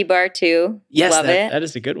best. candy bar, too. Yes, Love it. That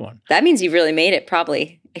is a good one. That means you've really made it,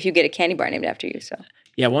 probably, if you get a candy bar named after you. So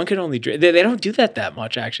Yeah, one can only dream. They don't do that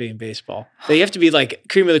much, actually, in baseball. They have to be like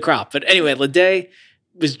cream of the crop. But anyway, Leday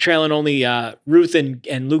was trailing only Ruth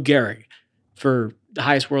and Lou Gehrig for the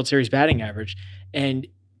highest World Series batting average. And,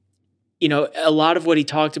 a lot of what he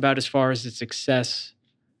talked about as far as the success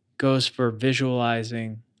goes for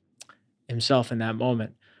visualizing himself in that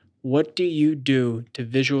moment. What do you do to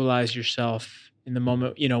visualize yourself in the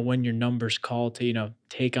moment, when your numbers call to,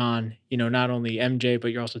 take on, not only MJ,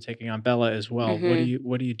 but you're also taking on Bella as well. Mm-hmm.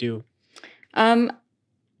 What do you do?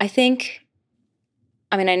 I think,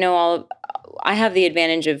 I have the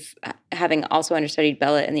advantage of having also understudied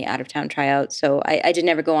Bella in the out-of-town tryout. So I did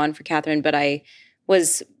never go on for Catherine, but I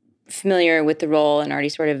was familiar with the role and already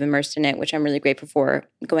sort of immersed in it, which I'm really grateful for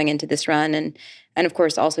going into this run. And of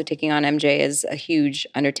course, also taking on MJ is a huge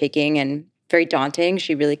undertaking and very daunting.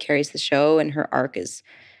 She really carries the show, and her arc is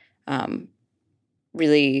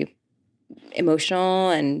really emotional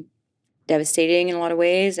and devastating in a lot of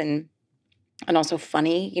ways, and also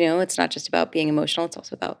funny. It's not just about being emotional; it's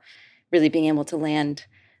also about really being able to land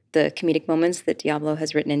the comedic moments that Diablo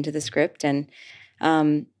has written into the script. And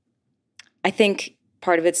I think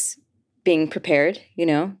part of it's being prepared.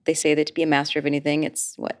 They say that to be a master of anything,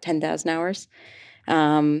 it's 10,000 hours.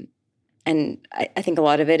 And I think a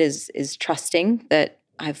lot of it is trusting that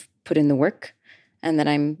I've put in the work and that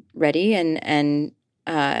I'm ready, and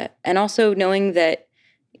also knowing that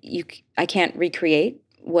I can't recreate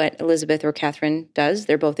what Elizabeth or Catherine does.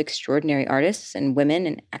 They're both extraordinary artists and women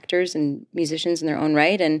and actors and musicians in their own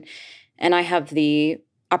right, and I have the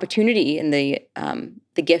opportunity and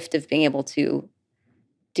the gift of being able to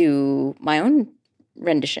do my own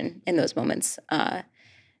rendition in those moments,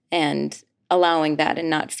 and allowing that and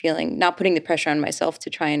not putting the pressure on myself to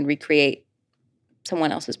try and recreate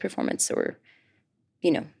someone else's performance or,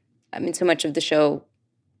 so much of the show,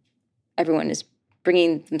 everyone is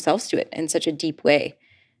bringing themselves to it in such a deep way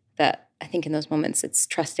that I think in those moments it's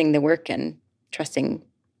trusting the work and trusting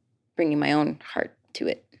bringing my own heart to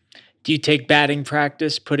it. Do you take batting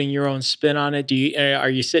practice, putting your own spin on it? Are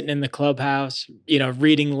you sitting in the clubhouse,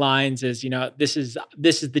 reading lines as, this is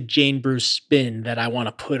the Jane Bruce spin that I want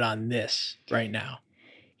to put on this right now?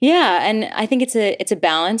 Yeah, and I think it's a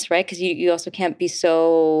balance, right? Because you also can't be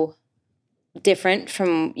so different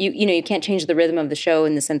from you can't change the rhythm of the show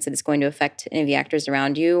in the sense that it's going to affect any of the actors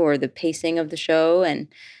around you or the pacing of the show. And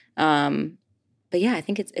but yeah, I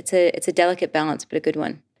think it's a delicate balance, but a good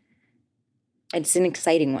one. It's an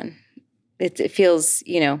exciting one. It feels,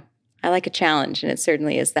 I like a challenge, and it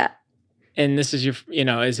certainly is that. And this is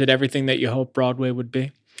is it everything that you hope Broadway would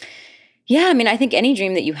be? Yeah, I think any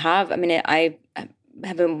dream that you have, I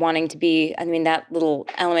have been wanting to be, that little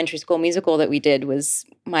elementary school musical that we did was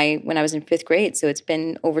when I was in 5th grade. So it's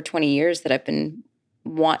been over 20 years that I've been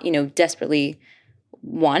desperately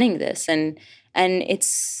wanting this. And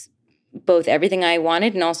it's both everything I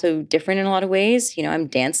wanted and also different in a lot of ways. I'm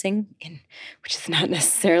dancing, which is not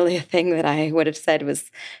necessarily a thing that I would have said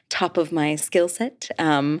was top of my skill set.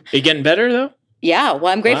 Are you getting better, though? Yeah.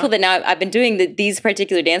 Well, I'm grateful that now I've been doing these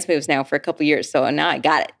particular dance moves now for a couple years. So now I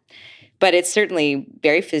got it. But it's certainly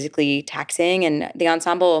very physically taxing. And the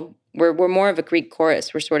ensemble, we're more of a Greek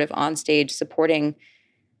chorus. We're sort of on stage supporting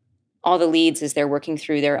all the leads as they're working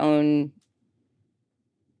through their own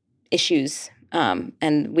issues.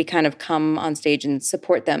 And we kind of come on stage and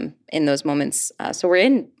support them in those moments. So we're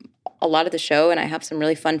in a lot of the show, and I have some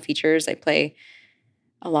really fun features. I play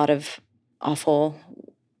a lot of awful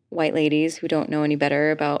white ladies who don't know any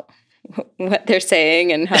better about what they're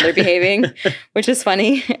saying and how they're behaving, which is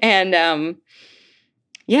funny. And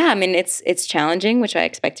it's challenging, which I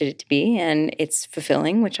expected it to be, and it's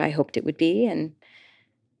fulfilling, which I hoped it would be. And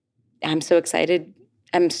I'm so excited.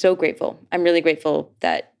 I'm so grateful. I'm really grateful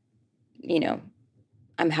that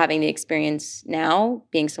I'm having the experience now,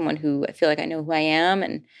 being someone who I feel like I know who I am,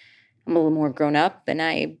 and I'm a little more grown up, and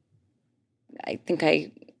I think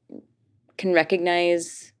I can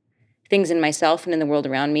recognize things in myself and in the world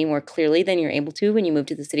around me more clearly than you're able to when you move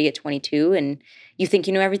to the city at 22 and you think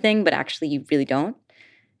you know everything, but actually you really don't.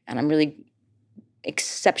 And I'm really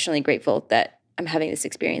exceptionally grateful that I'm having this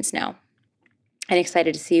experience now and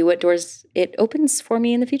excited to see what doors it opens for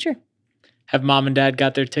me in the future. Have mom and dad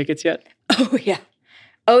got their tickets yet? Oh, yeah.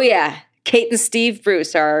 Oh, yeah. Kate and Steve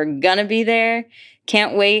Bruce are going to be there.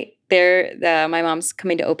 Can't wait. My mom's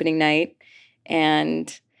coming to opening night.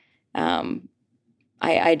 And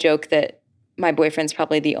I joke that my boyfriend's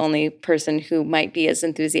probably the only person who might be as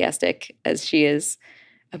enthusiastic as she is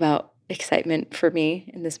about excitement for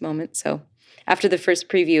me in this moment. So after the first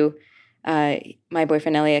preview, my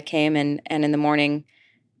boyfriend Elliot came, and in the morning,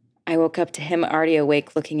 I woke up to him already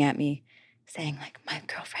awake looking at me saying, like, my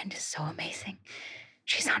girlfriend is so amazing.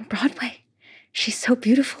 She's on Broadway. She's so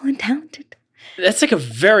beautiful and talented. That's like a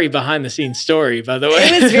very behind-the-scenes story, by the way.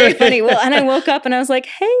 It was very funny. Well, and I woke up and I was like,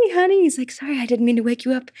 hey, honey. He's like, sorry, I didn't mean to wake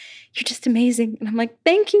you up. You're just amazing. And I'm like,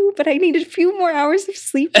 thank you, but I needed a few more hours of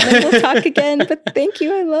sleep, and then we'll talk again. But thank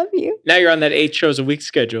you. I love you. Now you're on that 8 shows a week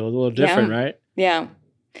schedule. A little different, right? Yeah.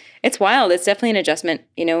 It's wild. It's definitely an adjustment.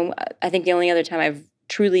 You know, I think the only other time I've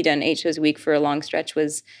truly done 8 shows a week for a long stretch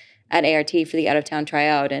was at ART for the out-of-town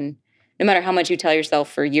tryout. And no matter how much you tell yourself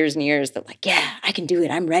for years and years that, like, yeah, I can do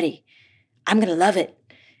it. I'm ready. I'm going to love it.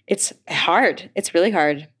 It's hard. It's really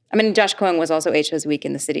hard. I mean, Josh Cohen was also 8 shows a week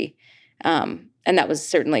in the city. And that was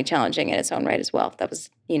certainly challenging in its own right as well. That was,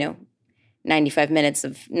 95 minutes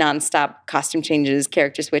of nonstop costume changes,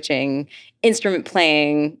 character switching, instrument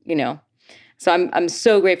playing, So I'm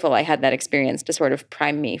so grateful I had that experience to sort of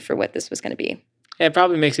prime me for what this was going to be. Yeah, it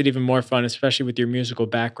probably makes it even more fun, especially with your musical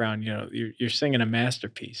background. You're singing a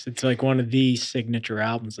masterpiece. It's like one of the signature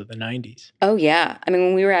albums of the 90s. Oh, yeah. I mean,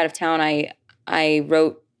 when we were out of town, I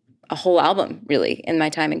wrote a whole album, really, in my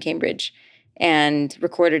time in Cambridge and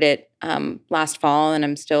recorded it last fall, and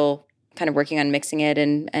I'm still kind of working on mixing it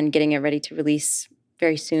and getting it ready to release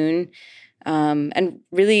very soon. And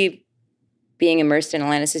really being immersed in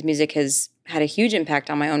Alanis' music has had a huge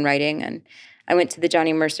impact on my own writing. And I went to the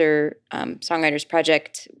Johnny Mercer Songwriters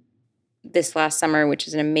Project this last summer, which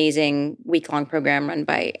is an amazing week-long program run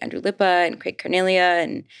by Andrew Lippa and Craig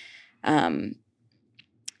Carnelia and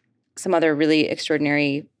some other really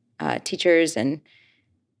extraordinary teachers. And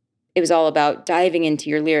it was all about diving into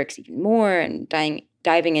your lyrics even more and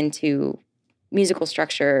diving into musical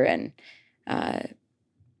structure. And I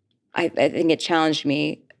think it challenged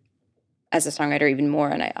me as a songwriter even more.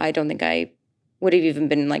 And I don't think I would have even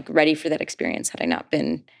been like ready for that experience had I not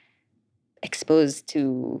been exposed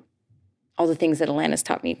to all the things that Alanis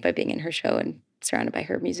taught me by being in her show and surrounded by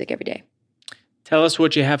her music every day. Tell us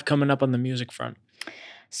what you have coming up on the music front.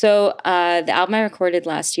 So the album I recorded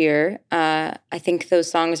last year, I think those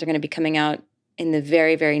songs are going to be coming out in the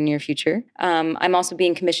very, very near future. I'm also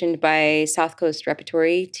being commissioned by South Coast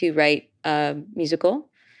Repertory to write a musical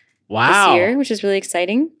this year, which is really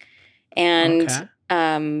exciting. And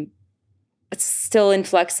it's still in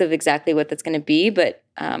flux of exactly what that's going to be, but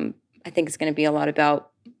I think it's going to be a lot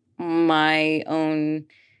about my own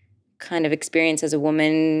kind of experience as a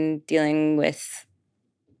woman dealing with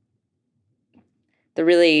the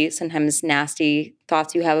really sometimes nasty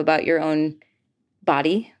thoughts you have about your own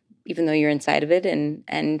body, even though you're inside of it,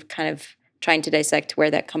 and kind of trying to dissect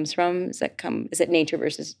where that comes from. Is it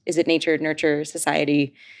nature, nurture,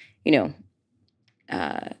 society, and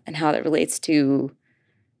how that relates to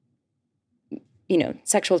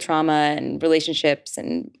sexual trauma and relationships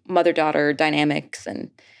and mother-daughter dynamics.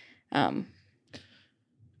 And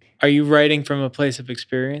are you writing from a place of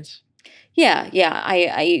experience? Yeah.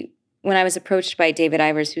 I when I was approached by David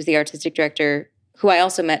Ivers, who's the artistic director, who I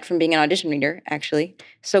also met from being an audition reader, actually,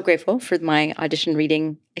 so grateful for my audition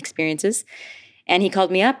reading experiences. And he called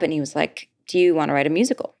me up and he was like, do you want to write a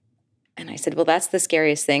musical? And I said, well, that's the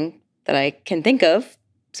scariest thing that I can think of.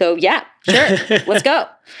 So yeah, sure. Let's go.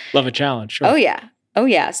 Love a challenge. Sure. Oh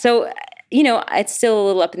yeah. So, it's still a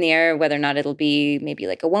little up in the air whether or not it'll be maybe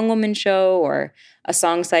like a one-woman show or a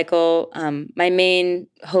song cycle. My main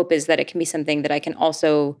hope is that it can be something that I can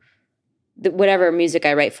also, whatever music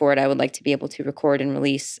I write for it, I would like to be able to record and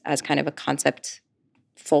release as kind of a concept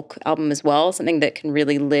folk album as well, something that can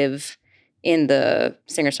really live in the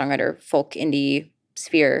singer-songwriter folk indie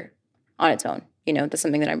sphere on its own. That's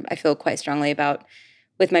something that I feel quite strongly about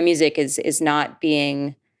with my music is not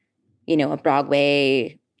being, a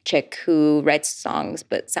Broadway chick who writes songs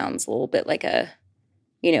but sounds a little bit like a,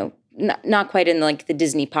 not quite in like the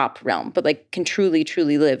Disney pop realm, but like can truly,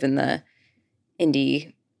 truly live in the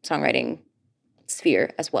indie songwriting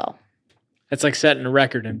sphere as well. That's like setting a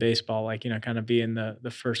record in baseball, like, kind of being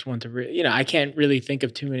the first one to, I can't really think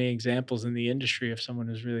of too many examples in the industry of someone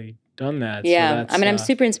who's really done that. Yeah. So I'm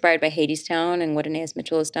super inspired by Hadestown and what Anais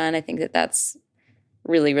Mitchell has done. I think that that's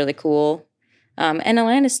really, really cool. And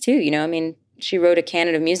Alanis too, she wrote a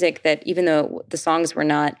canon of music that even though the songs were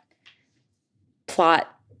not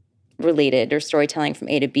plot related or storytelling from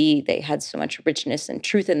A to B, they had so much richness and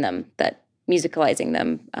truth in them that musicalizing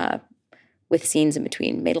them with scenes in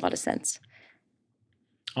between made a lot of sense.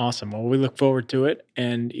 Awesome. Well, we look forward to it.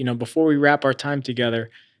 And, before we wrap our time together,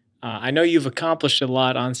 I know you've accomplished a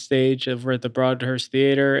lot on stage over at the Broadhurst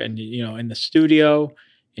Theater and, in the studio,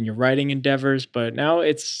 in your writing endeavors, but now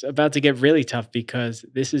it's about to get really tough because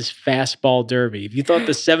this is fastball derby. If you thought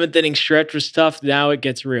the 7th inning stretch was tough, now it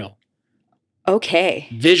gets real. Okay.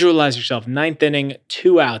 Visualize yourself, 9th inning,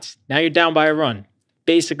 2 outs. Now you're down by a run.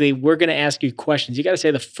 Basically, we're going to ask you questions. You got to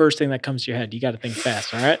say the first thing that comes to your head. You got to think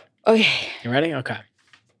fast, all right? Okay. You ready? Okay.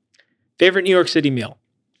 Favorite New York City meal?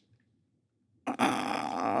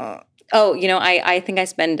 I think I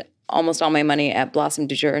spend almost all my money at Blossom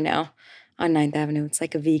du Jour now on 9th Avenue. It's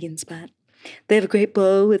like a vegan spot. They have a great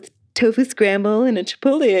bowl with tofu scramble and a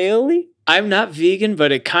chipotle aioli. I'm not vegan,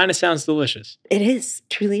 but it kind of sounds delicious. It is.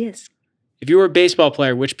 Truly is. If you were a baseball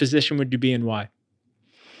player, which position would you be and why?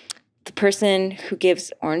 The person who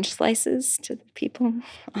gives orange slices to the people.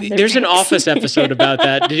 There's an Office episode about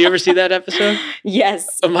that. Did you ever see that episode?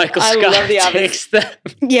 Yes. Michael Scott love the takes that.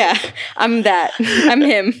 Yeah, I'm that. I'm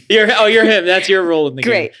him. You're him. That's your role in the game.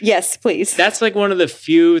 Great. Yes, please. That's like one of the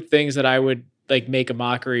few things that I would like make a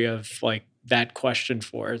mockery of, like that question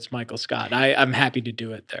for. It's Michael Scott. I'm happy to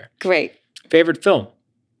do it there. Great. Favorite film?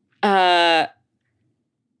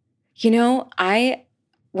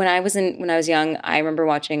 When I was young, I remember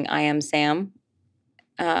watching I Am Sam,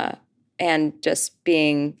 and just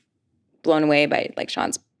being blown away by like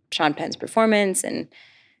Sean Penn's performance and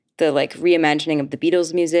the like reimagining of the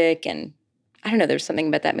Beatles music. And I don't know, there's something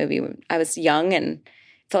about that movie when I was young and it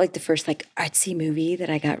felt like the first like artsy movie that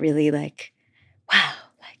I got really like, wow,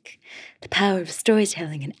 like the power of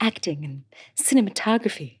storytelling and acting and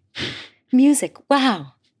cinematography, music.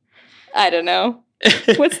 Wow. I don't know.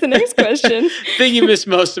 What's the next question? Thing you miss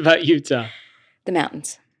most about Utah? The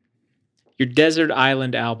mountains. Your desert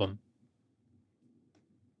island album?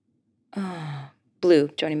 Oh, Blue,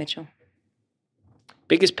 Joni Mitchell.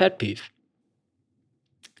 Biggest pet peeve?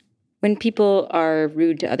 When people are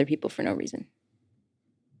rude to other people for no reason.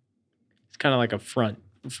 It's kind of like a front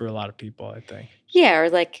for a lot of people, I think. Yeah, or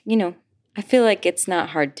like, I feel like it's not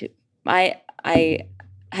hard to. I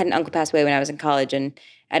had an uncle pass away when I was in college, and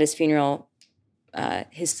at his funeral,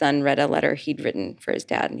 his son read a letter he'd written for his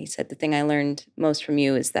dad, and he said, the thing I learned most from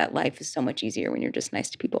you is that life is so much easier when you're just nice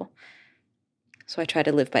to people. So I try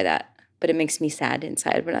to live by that, but it makes me sad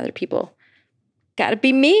inside when other people gotta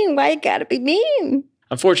be mean. Why you gotta be mean?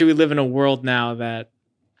 Unfortunately, we live in a world now that,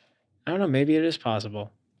 I don't know, maybe it is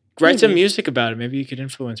possible. Write some music about it. Maybe you could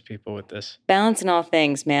influence people with this. Balance in all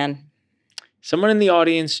things, man. Someone in the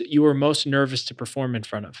audience you were most nervous to perform in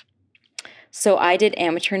front of? So I did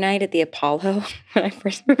amateur night at the Apollo when I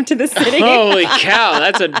first moved to the city. Holy cow,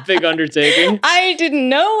 that's a big undertaking. I didn't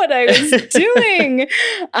know what I was doing.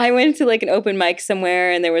 I went to like an open mic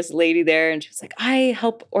somewhere and there was a lady there and she was like, I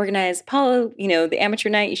help organize Apollo, the amateur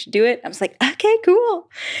night, you should do it. I was like, okay, cool.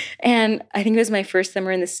 And I think it was my first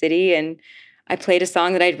summer in the city and I played a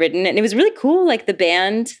song that I'd written and it was really cool. Like the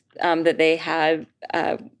band that they had,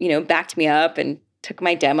 backed me up and took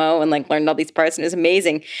my demo and like learned all these parts and it was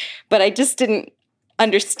amazing. But I just didn't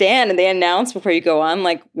understand. And they announced before you go on,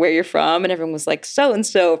 like where you're from. And everyone was like,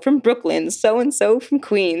 so-and-so from Brooklyn, so-and-so from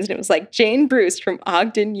Queens. And it was like Jane Bruce from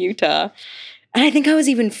Ogden, Utah. And I think I was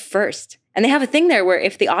even first. And they have a thing there where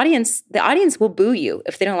if the audience will boo you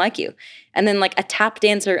if they don't like you. And then like a tap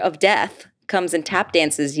dancer of death comes and tap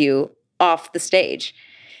dances you off the stage.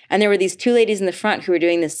 And there were these two ladies in the front who were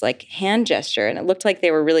doing this like hand gesture and it looked like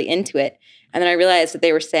they were really into it. And then I realized that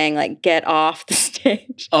they were saying like, get off the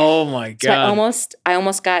stage. Oh my God. So I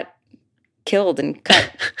almost got killed and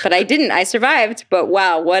cut, but I didn't. I survived, but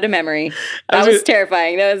wow, what a memory. That was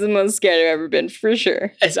terrifying. That was the most scared I've ever been, for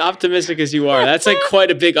sure. As optimistic as you are, that's like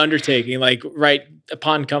quite a big undertaking, like right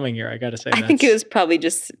upon coming here, I got to say. I think it was probably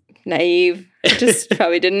just naive. I just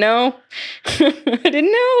probably didn't know. I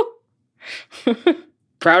didn't know.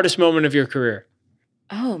 Proudest moment of your career?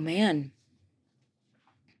 Oh, man.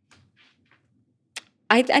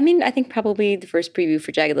 I think probably the first preview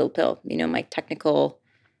for Jagged Little Pill, my technical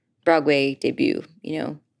Broadway debut,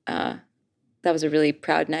 that was a really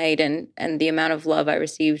proud night. And the amount of love I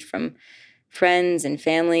received from friends and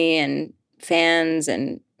family and fans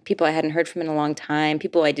and people I hadn't heard from in a long time,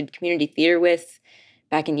 people I did community theater with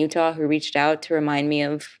back in Utah who reached out to remind me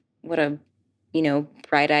of what a,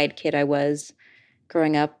 bright-eyed kid I was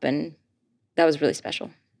growing up, and that was really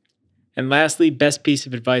special. And lastly, best piece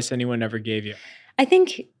of advice anyone ever gave you? I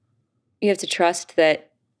think you have to trust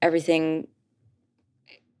that everything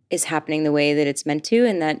is happening the way that it's meant to,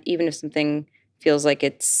 and that even if something feels like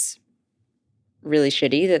it's really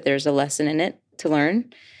shitty, that there's a lesson in it to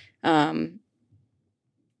learn. I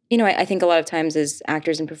think a lot of times as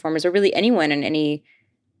actors and performers, or really anyone in any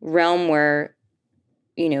realm where,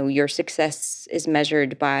 your success is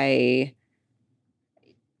measured by,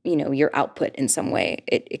 your output in some way,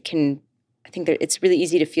 it can, I think that it's really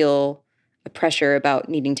easy to feel a pressure about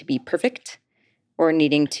needing to be perfect or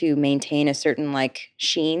needing to maintain a certain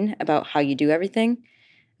sheen about how you do everything.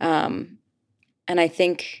 And I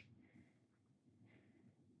think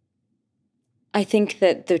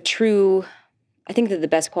that the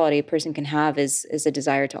best quality a person can have is a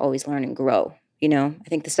desire to always learn and grow. I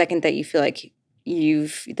think the second that you feel like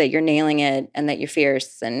that you're nailing it and that you're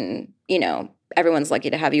fierce and, everyone's lucky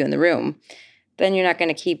to have you in the room, then you're not going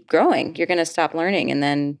to keep growing. You're going to stop learning. And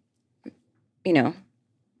then,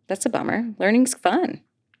 that's a bummer. Learning's fun.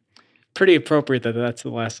 Pretty appropriate that that's the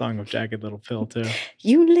last song of Jagged Little Pill, too.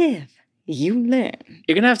 You live, you learn.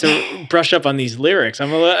 You're going to have to brush up on these lyrics.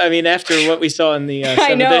 After what we saw in the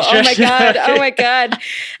I know. Oh, my God. Oh, my God.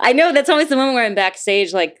 I know. That's always the moment where I'm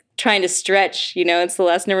backstage, trying to stretch. It's the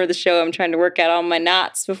last number of the show. I'm trying to work out all my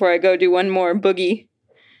knots before I go do one more boogie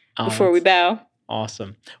before we bow.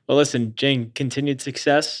 Awesome. Well, listen, Jane, continued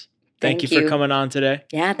success. Thank you for coming on today.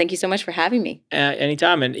 Yeah, thank you so much for having me.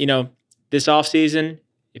 Anytime. And, this off season,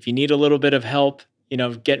 if you need a little bit of help,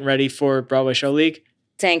 getting ready for Broadway Show League.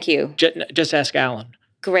 Thank you. Just ask Alan.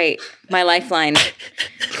 Great. My lifeline.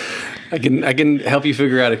 I can help you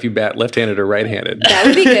figure out if you bat left-handed or right-handed. That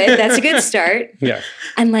would be good. That's a good start. Yeah.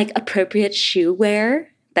 And appropriate shoe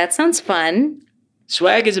wear. That sounds fun.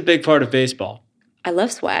 Swag is a big part of baseball. I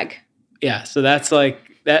love swag. Yeah. So that's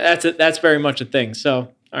that's very much a thing. So,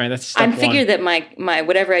 all right, that's step one. I figure that my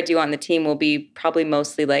whatever I do on the team will be probably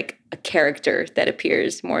mostly a character that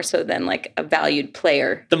appears more so than a valued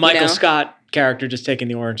player. The Michael Scott character just taking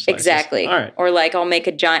the orange slices. Exactly. All right. Or I'll make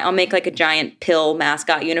a giant pill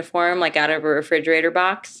mascot uniform out of a refrigerator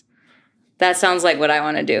box. That sounds like what I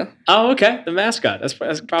want to do. Oh, okay. The mascot. That's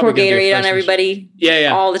probably pour Gatorade on everybody.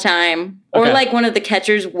 Yeah. All the time. Okay. Or one of the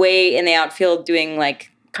catchers way in the outfield doing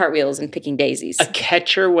cartwheels and picking daisies. A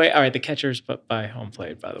catcher way. All right, the catcher's by home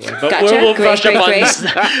plate, by the way. But gotcha. we'll brush up on this.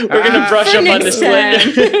 We're going to brush up on this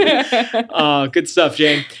later. Oh, good stuff,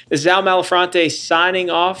 Jane. This is Al Malafronte signing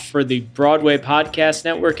off for the Broadway Podcast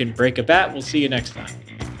Network and Break a Bat. We'll see you next time.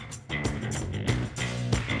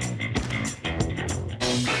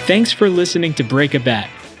 Thanks for listening to Break a Bat.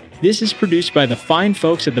 This is produced by the fine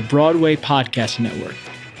folks at the Broadway Podcast Network.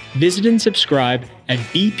 Visit and subscribe at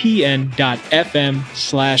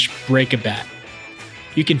bpn.fm/breakabat.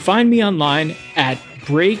 You can find me online at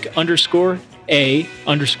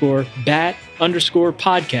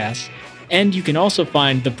break_a_bat_podcast. And you can also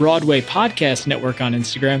find the Broadway Podcast Network on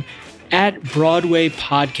Instagram at Broadway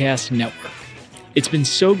Podcast Network. It's been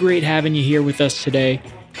so great having you here with us today,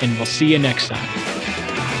 and we'll see you next time.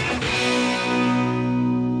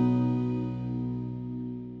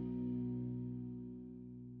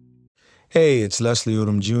 Hey, it's Leslie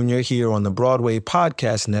Odom Jr. here on the Broadway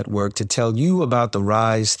Podcast Network to tell you about the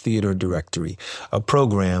Rise Theater Directory, a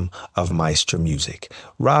program of Maestro Music.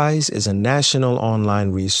 Rise is a national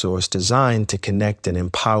online resource designed to connect and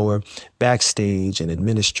empower backstage and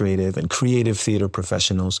administrative and creative theater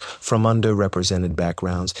professionals from underrepresented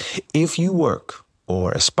backgrounds. If you work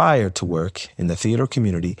or aspire to work in the theater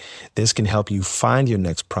community, this can help you find your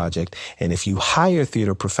next project. And if you hire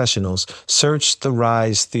theater professionals, search the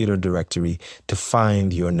Rise Theater Directory to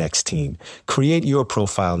find your next team. Create your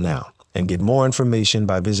profile now and get more information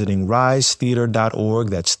by visiting risetheater.org.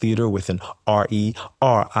 That's theater with an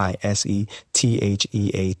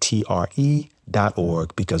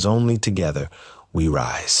RERISETHEATRE.org, because only together we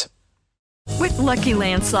rise. With Lucky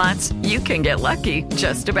Land Slots, you can get lucky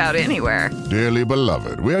just about anywhere. Dearly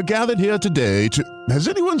beloved, we are gathered here today to... Has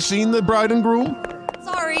anyone seen the bride and groom?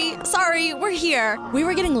 Sorry, we're here. We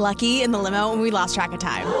were getting lucky in the limo and we lost track of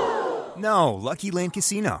time. No, Lucky Land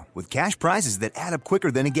Casino, with cash prizes that add up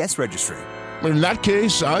quicker than a guest registry. In that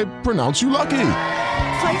case, I pronounce you lucky.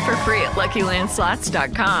 Play for free at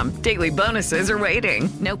LuckyLandSlots.com. Daily bonuses are waiting.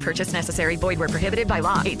 No purchase necessary. Void where prohibited by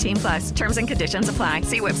law. 18+. Terms and conditions apply.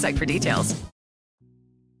 See website for details.